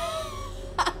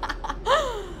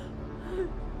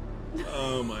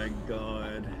 Oh my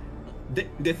god.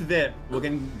 This is it. We're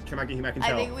gonna turn back into human.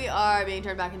 I think we are being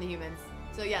turned back into humans.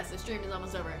 So yes, the stream is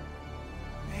almost over.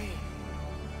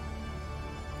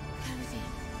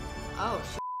 Oh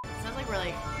shit. Sounds like we're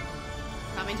like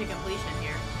coming to completion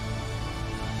here.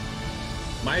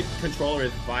 My controller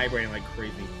is vibrating like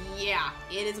crazy. Yeah,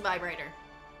 it is a vibrator.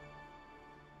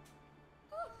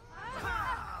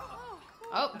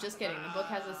 Oh, just kidding. The book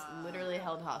has us literally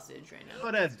held hostage right now.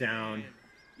 Put us down.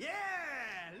 Yeah,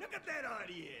 look at that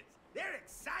audience. They're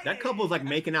excited. That couple's like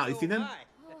making out. You see them?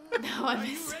 No, I Are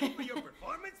you missed ready for it. your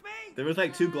performance, mate? There was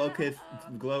like two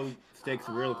glow sticks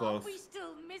real close. Are we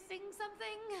still missing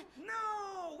something?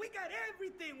 No, we got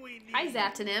everything we need. I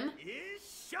zapped him.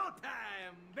 It's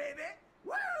showtime, baby.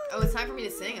 Woo! Oh, it's time for me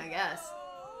to sing, I guess.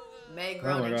 May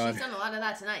groaning. God. She's done a lot of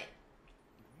that tonight.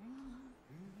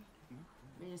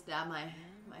 Let me just dab my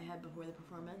head before the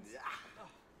performance.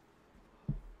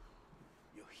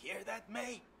 You hear that,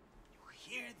 May? You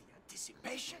hear the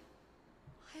anticipation?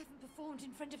 I haven't performed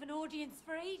in front of an audience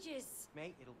for ages.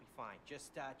 May, it'll be fine.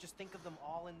 Just think of them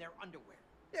all in their underwear.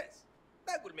 Yes,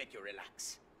 that will make you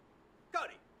relax.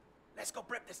 Cody, let's go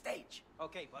prep the stage.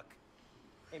 Okay, Buck.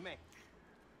 Hey, May.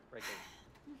 Right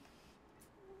there.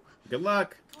 Good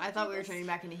luck. I thought we were turning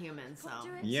back into humans, so. Can't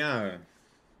do it. Yeah.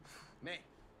 May,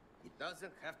 it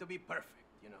doesn't have to be perfect,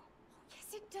 you know.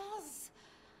 Yes, it does.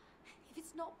 If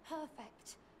it's not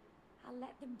perfect, I'll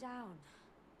let them down.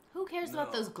 Who cares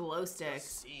about No, those glow Just sticks?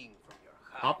 sing from your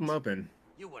heart. Pop them open.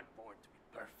 You weren't born to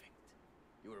be perfect.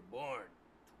 You were born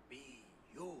to be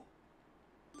you.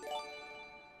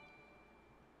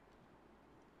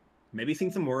 Maybe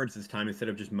sing some words this time instead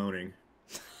of just moaning.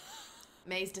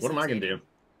 May's What am I gonna do?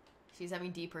 She's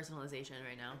having depersonalization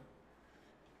right now.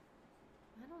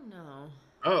 I don't know.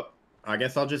 Oh, I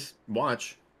guess I'll just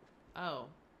watch. Oh.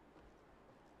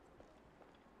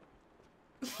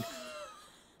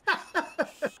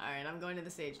 Alright, I'm going to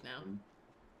the stage now.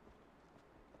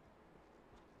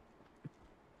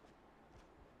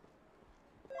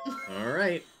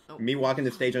 Alright. Oh. Me walking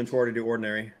the stage on tour to do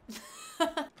ordinary.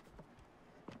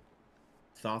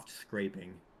 Soft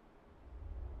scraping.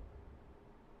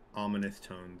 Ominous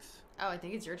tones. Oh, I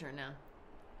think it's your turn now.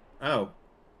 Oh.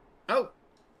 Oh!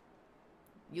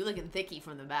 You looking thicky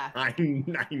from the back. I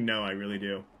know, I really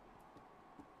do.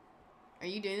 Are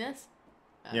you doing this?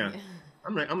 Yeah.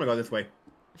 I'm gonna go this way.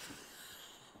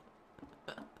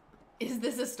 Is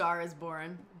this A Star Is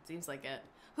Born? It seems like it.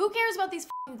 Who cares about these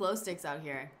f***ing glow sticks out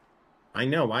here? I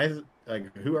know, why is it,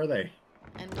 like, who are they?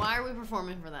 And why are we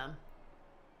performing for them?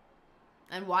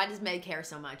 And why does May care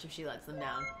so much if she lets them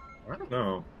down? I don't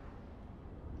know.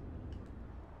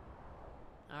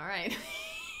 Alright.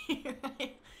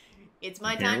 It's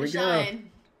my Here time we to go.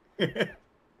 shine.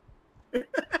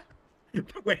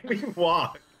 The way we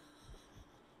walk.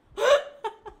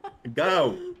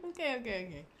 Go.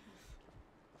 Okay.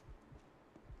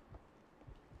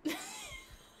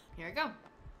 Here I go.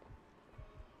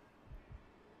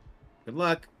 Good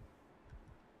luck.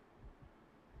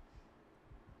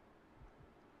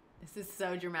 This is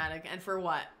so dramatic. And for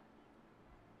what?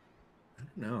 I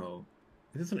don't know.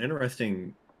 This is an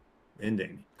interesting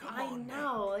ending. I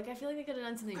know. Like, I feel like they could have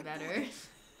done something better.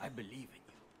 I believe in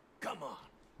you. Come on.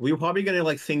 We were probably gonna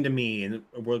like sing to me, and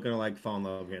we're gonna like fall in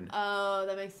love again. Oh,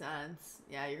 that makes sense.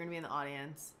 Yeah, you're gonna be in the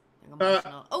audience.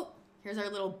 Emotional. Oh, here's our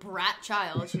little brat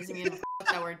child. She's gonna get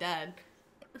that we're dead.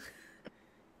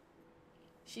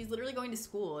 She's literally going to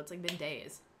school. It's like been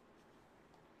days.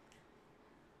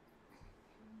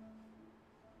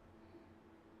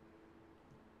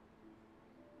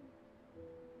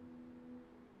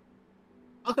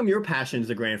 How come your passion's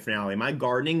the grand finale? My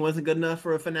gardening wasn't good enough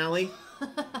for a finale.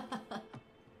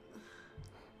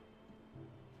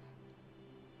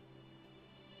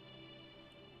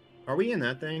 Are we in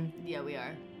that thing? Yeah, we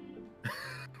are.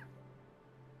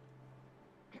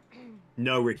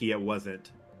 No, Ricky, it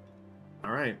wasn't.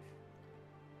 All right.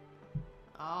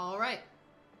 All right.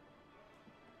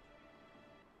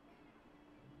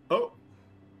 Oh.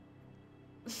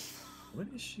 What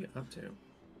is she up to?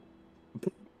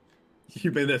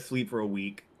 You've been asleep for a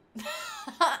week.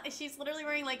 She's literally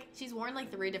wearing like, she's worn like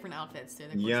 3 different outfits through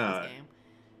the course Yeah. of this game.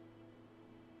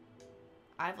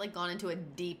 I've like gone into a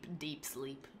deep, deep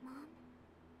sleep. Mom,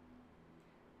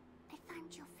 I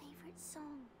found your favorite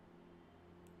song.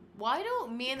 Why do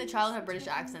me and the child have British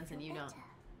Please accents and you feel don't? better.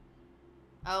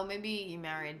 Oh, maybe you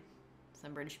married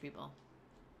some British people.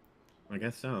 I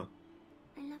guess so.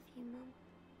 I love you, Mom.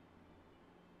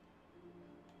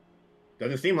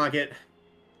 Doesn't seem like it.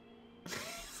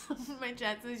 My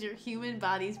chat says your human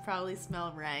bodies probably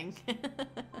smell rank.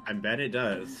 I bet it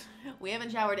does. We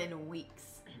haven't showered in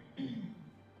weeks.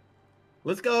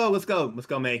 Let's go. Let's go. Let's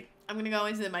go, May. I'm gonna go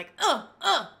into the mic.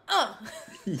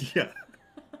 Yeah.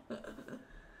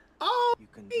 Oh. You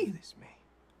can do this, May.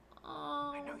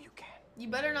 Oh. I know you can. You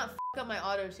better not f up my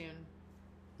auto tune.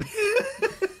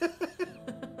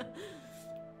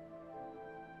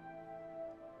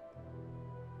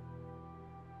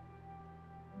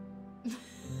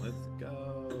 Let's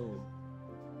go.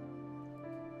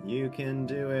 You can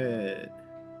do it.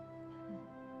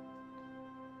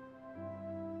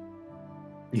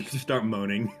 You just start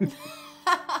moaning. Is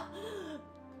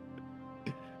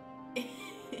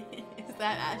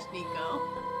that Ash Nico?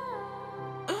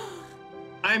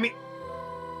 I mean,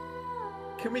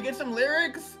 can we get some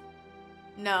lyrics?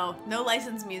 No, no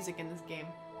licensed music in this game.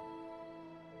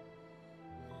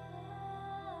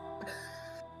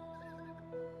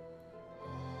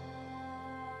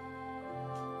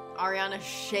 Ariana's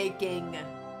shaking.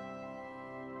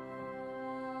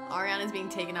 Ariana's being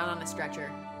taken out on a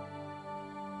stretcher.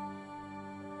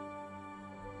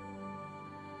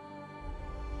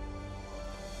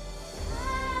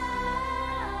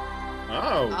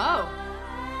 Oh. Oh.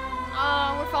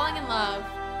 Oh, we're falling in love.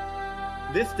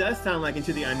 This does sound like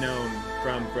Into the Unknown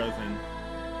from Frozen.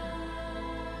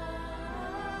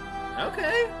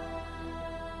 Okay.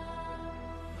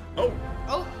 Oh.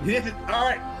 Oh, This is, all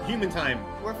right, human time.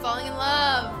 we're falling in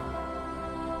love.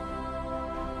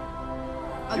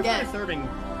 You're Again. kind of serving.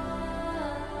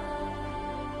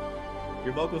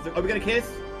 Your vocals. Are we gonna kiss?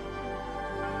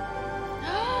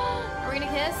 Are we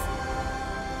gonna kiss?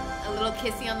 A little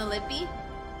kissy on the lippy?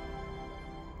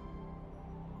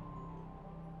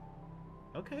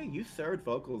 Okay, you served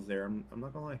vocals there. I'm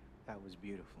not gonna lie. That was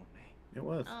beautiful, May. It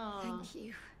was. Oh. Thank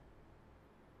you.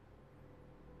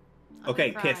 I'm Okay,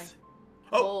 gonna cry. kiss.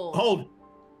 Oh, hold.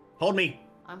 Hold me.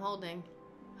 I'm holding.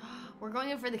 We're going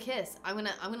in for the kiss. I'm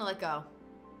gonna let go.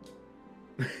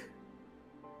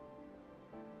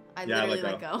 I Yeah, literally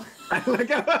let go. I let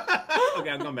go. Okay,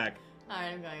 I'm going back.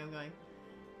 Alright, I'm going.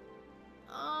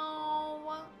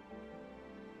 Oh.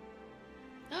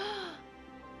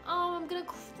 Oh, I'm gonna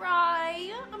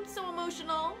cry. I'm so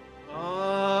emotional.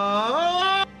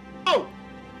 Oh!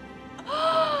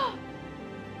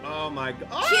 Oh my god.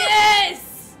 Oh!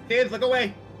 Kiss! Kids, look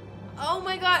away. Oh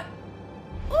my god.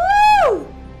 Woo!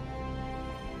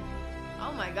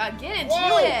 Oh my god, get into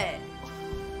Whoa! it.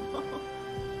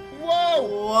 Whoa!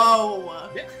 Whoa.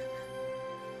 Yeah.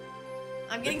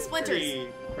 I'm getting This is splinters.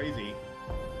 pretty crazy.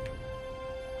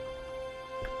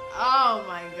 Oh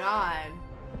my god.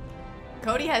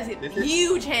 Cody has This is-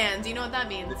 huge hands. You know what that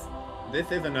means?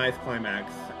 This is a nice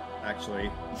climax,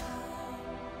 actually.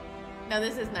 No,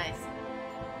 this is nice.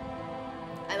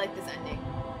 I like this ending.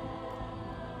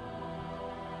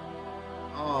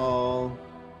 Oh,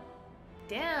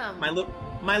 Damn. my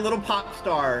little pop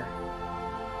star.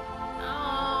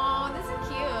 Oh, this is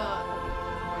cute.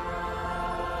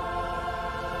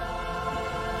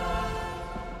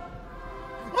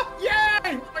 Oh, yay!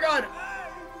 Oh my god!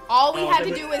 All we Oh, had to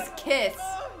damn do was kiss,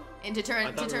 and to turn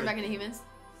I thought we were- back into humans.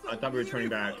 I thought we were turning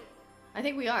back. I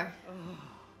think we are.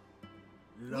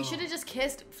 We should have just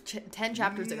kissed 10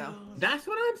 chapters ago. That's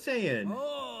what I'm saying.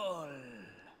 All.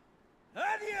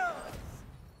 Adios.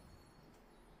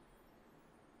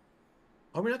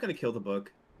 Are we not gonna kill the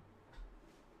book?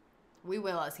 We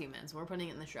will as humans. We're putting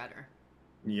it in the shredder.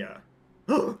 Yeah.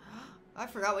 I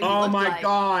forgot what you Oh looked my like.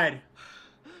 god!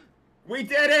 We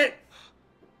did it!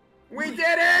 We did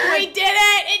it! We did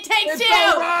it! It takes It's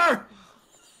two! over!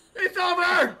 It's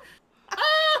over!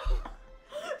 Ah!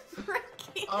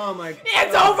 Freaking- Oh my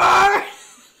It's over!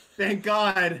 Thank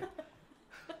God!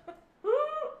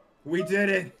 We did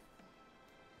it!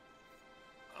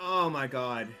 Oh my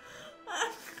god.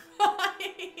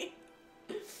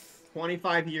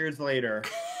 25 years later.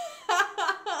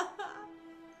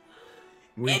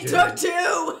 We It did took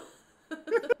two!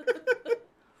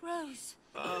 Rose.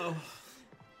 Oh.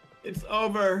 It's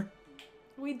over.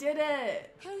 We did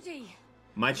it. Cody.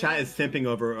 My chat is simping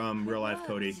over real life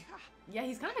Cody. Yeah,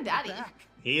 he's kind of a daddy.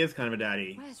 He is kind of a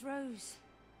daddy. Where's Rose?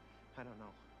 I don't know.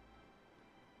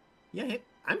 Yeah,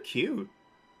 I'm cute.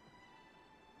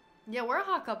 Yeah, we're a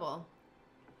hot couple.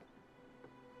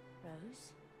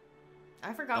 Rose?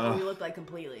 I forgot what we looked like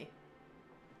completely.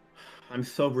 I'm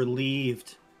so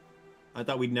relieved. I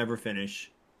thought we'd never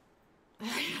finish. I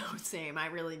know, same. I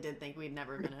really did think we'd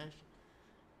never finish.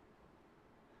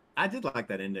 I did like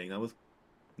that ending. That was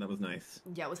nice.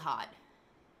 Yeah, it was hot.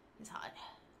 It was hot.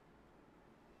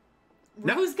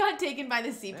 No. Rose got taken by the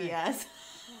CPS.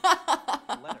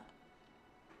 Letter.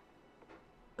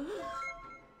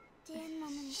 Dear Mum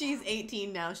and She's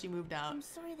 18 now. She moved out. I'm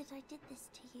sorry that I did this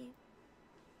to you.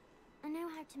 I know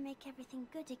how to make everything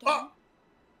good again. Oh.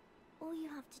 All you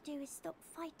have to do is stop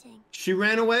fighting. She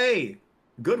ran away.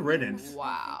 Good riddance.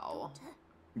 Wow.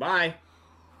 Bye.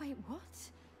 Wait, what?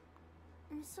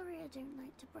 I'm sorry I don't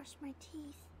like to brush my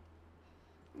teeth.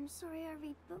 I'm sorry I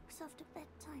read books after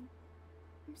bedtime.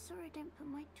 I'm sorry I don't put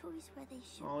my toys where they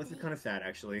should Oh, this be. is kind of sad,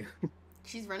 actually.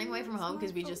 She's running away from home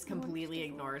because we just completely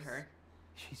ignored her.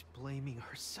 She's blaming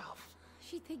herself.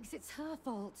 She thinks it's her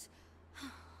fault.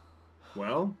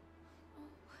 Well,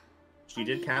 she I'll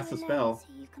did leave cast you a alone spell. So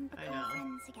you can I become know.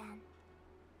 friends again.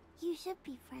 You should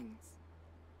be friends.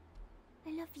 I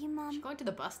love you, She's Mum. going to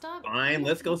the bus stop? Fine,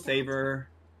 let's go save her.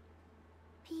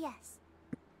 P.S.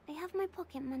 I have my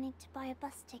pocket money to buy a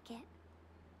bus ticket.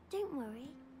 Don't worry.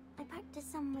 I packed a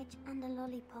sandwich and a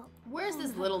lollipop. Where's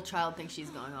this little child think she's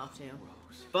going off to?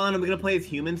 Fun, are we gonna play as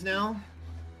humans now?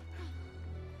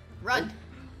 Run!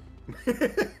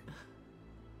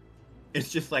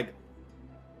 It's just like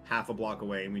half a block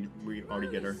away and we already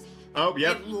get her. Oh,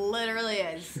 yep. It literally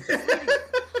is.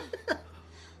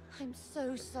 I'm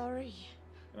so sorry.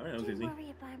 Alright, that was Don't easy.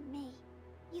 worry about me.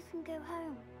 You can go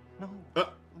home. No.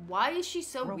 Why is she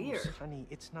so Rose, weird? honey,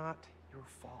 it's not your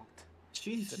fault.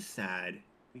 She's just sad.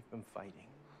 We've been fighting.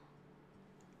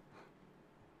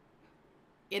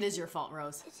 It is your fault,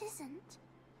 Rose. It isn't.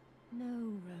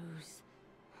 No, Rose.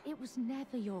 It was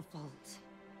never your fault.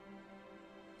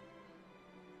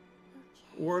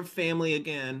 Okay. We're a family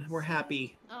again. We're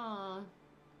happy. Aww.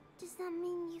 Does that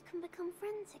mean you can become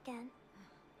friends again?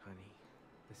 Honey,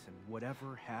 listen,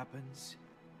 whatever happens,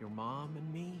 your mom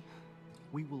and me,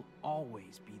 we will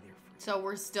always be there for So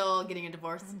we're still getting a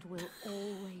divorce. And will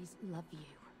always love you.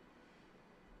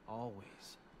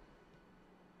 Always.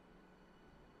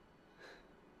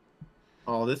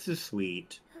 Oh, this is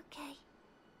sweet. Okay.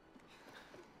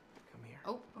 Come here.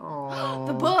 Oh, Oh.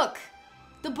 the book.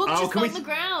 The book Oh, just can fell we on the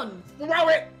ground. Throw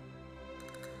it!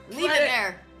 Leave Shred it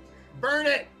there. Burn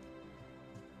it!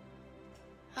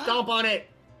 Stomp on it!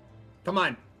 Come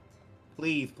on.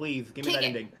 Please, please, give me Kick that it.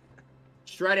 ending.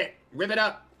 Shred it. Rip it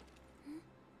up.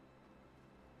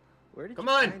 Where did Come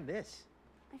you on. find this?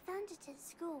 I found it at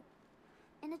school.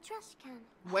 In a trash can.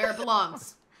 Where it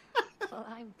belongs. Well,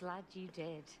 I'm glad you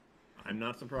did. I'm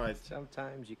not surprised.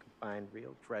 Sometimes you can find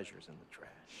real treasures in the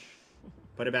trash.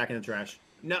 Put it back in the trash.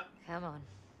 No. Come on.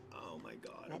 Oh my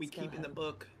god. Are Let's we go keeping the home.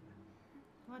 book?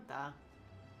 What the?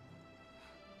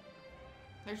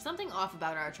 There's something off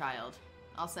about our child.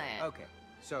 I'll say it. Okay,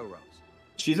 so Rose.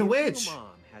 She's a your witch. Mom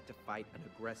had to fight an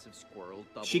aggressive squirrel.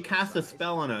 Double She her cast a size.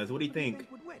 spell on us. What do you Who do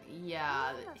think? would win?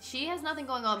 Yeah, she has nothing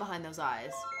going on behind those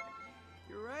eyes.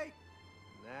 You're right.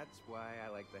 That's why I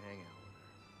like to hang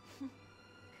out with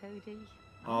her. Cody.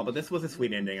 Oh, but this was a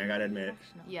sweet ending, I gotta admit.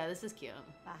 Rational. Yeah, this is cute.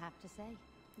 I have to say,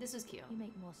 This is cute. you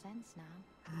make more sense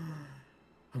now.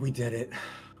 We did it.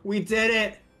 We did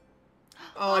it.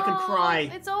 Oh, I could cry.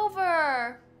 It's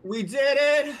over. We did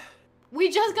it. We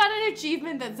just got an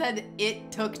achievement that said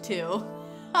it took 2.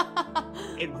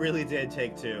 It really did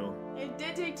take 2. It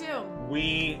did take 2.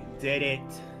 We did it.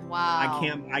 Wow.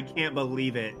 I can't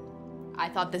believe it. I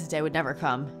thought this day would never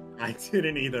come. I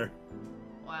didn't either.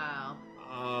 Wow.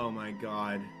 Oh my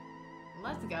god.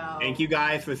 Let's go. Thank you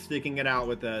guys for sticking it out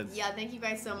with us. Yeah, thank you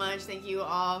guys so much. Thank you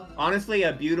all. Honestly,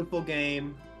 a beautiful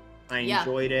game. I Yeah.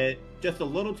 enjoyed it. Just a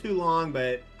little too long,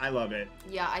 but I love it.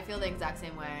 Yeah, I feel the exact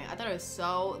same way. I thought it was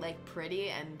so, like, pretty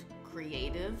and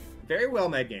creative. Very well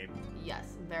made game.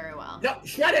 Yes, very well. No,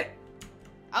 shut it!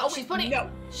 Oh, she's putting No,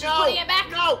 she's no, putting it back.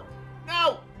 No,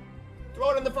 no!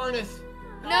 Throw it in the furnace.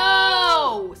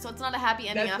 No! So it's not a happy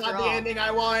ending That's after not all. the ending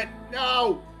I want.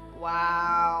 No!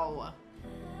 Wow.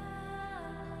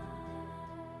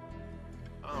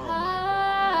 Oh my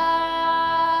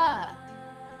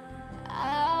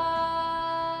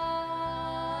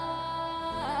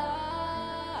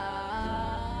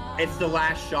It's the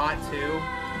last shot too.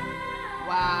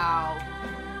 Wow.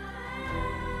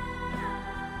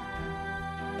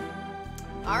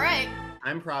 All right.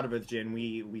 I'm proud of us, Jen.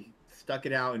 We stuck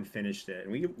it out and finished it.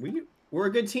 And we're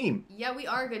a good team. Yeah, we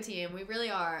are a good team. We really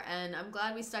are. And I'm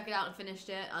glad we stuck it out and finished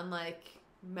it, unlike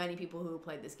many people who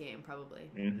played this game,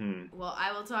 probably. Mm-hmm. Well,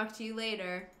 I will talk to you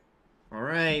later. All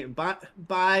right.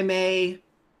 Bye, May.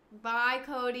 Bye,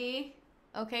 Cody.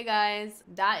 Okay, guys,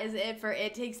 that is it for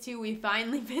It Takes Two. We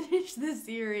finally finished this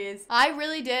series. I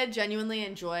really did genuinely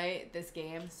enjoy this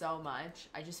game so much.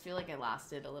 I just feel like it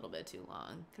lasted a little bit too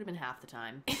long. Could have been half the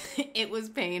time. It was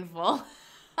painful.